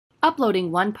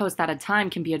Uploading one post at a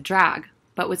time can be a drag,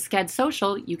 but with Sked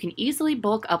Social, you can easily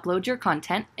bulk upload your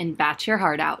content and batch your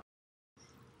heart out.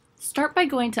 Start by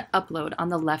going to Upload on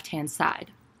the left-hand side.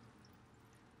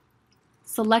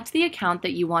 Select the account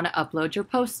that you want to upload your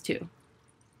post to.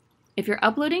 If you're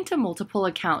uploading to multiple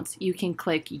accounts, you can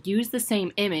click Use the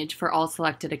same image for all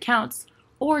selected accounts,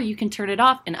 or you can turn it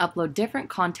off and upload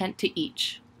different content to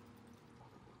each.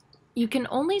 You can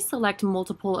only select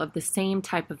multiple of the same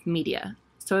type of media,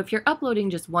 so if you're uploading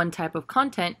just one type of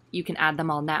content, you can add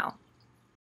them all now.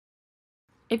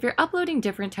 If you're uploading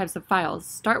different types of files,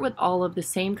 start with all of the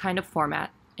same kind of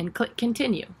format and click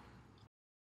Continue.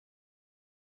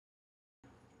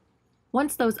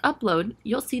 Once those upload,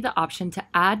 you'll see the option to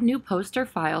add new post or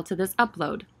file to this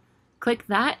upload. Click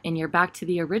that and you're back to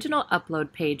the original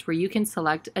upload page where you can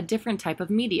select a different type of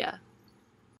media.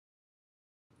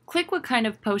 Click what kind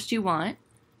of post you want,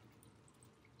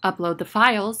 upload the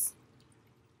files,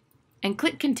 and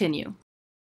click Continue.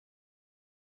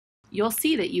 You'll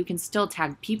see that you can still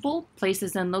tag people,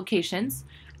 places, and locations,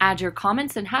 add your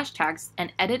comments and hashtags,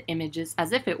 and edit images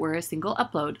as if it were a single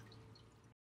upload.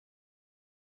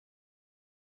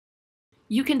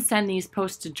 You can send these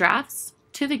posts to drafts,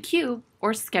 to the queue,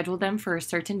 or schedule them for a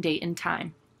certain date and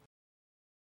time.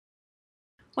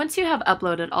 Once you have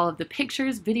uploaded all of the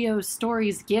pictures, videos,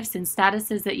 stories, GIFs, and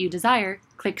statuses that you desire,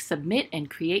 click Submit and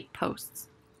create posts.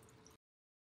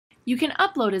 You can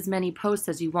upload as many posts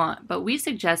as you want, but we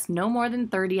suggest no more than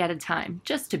 30 at a time,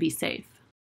 just to be safe.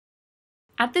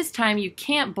 At this time, you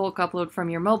can't bulk upload from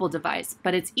your mobile device,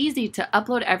 but it's easy to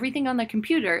upload everything on the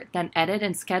computer, then edit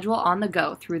and schedule on the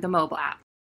go through the mobile app.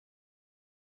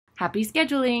 Happy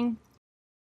scheduling!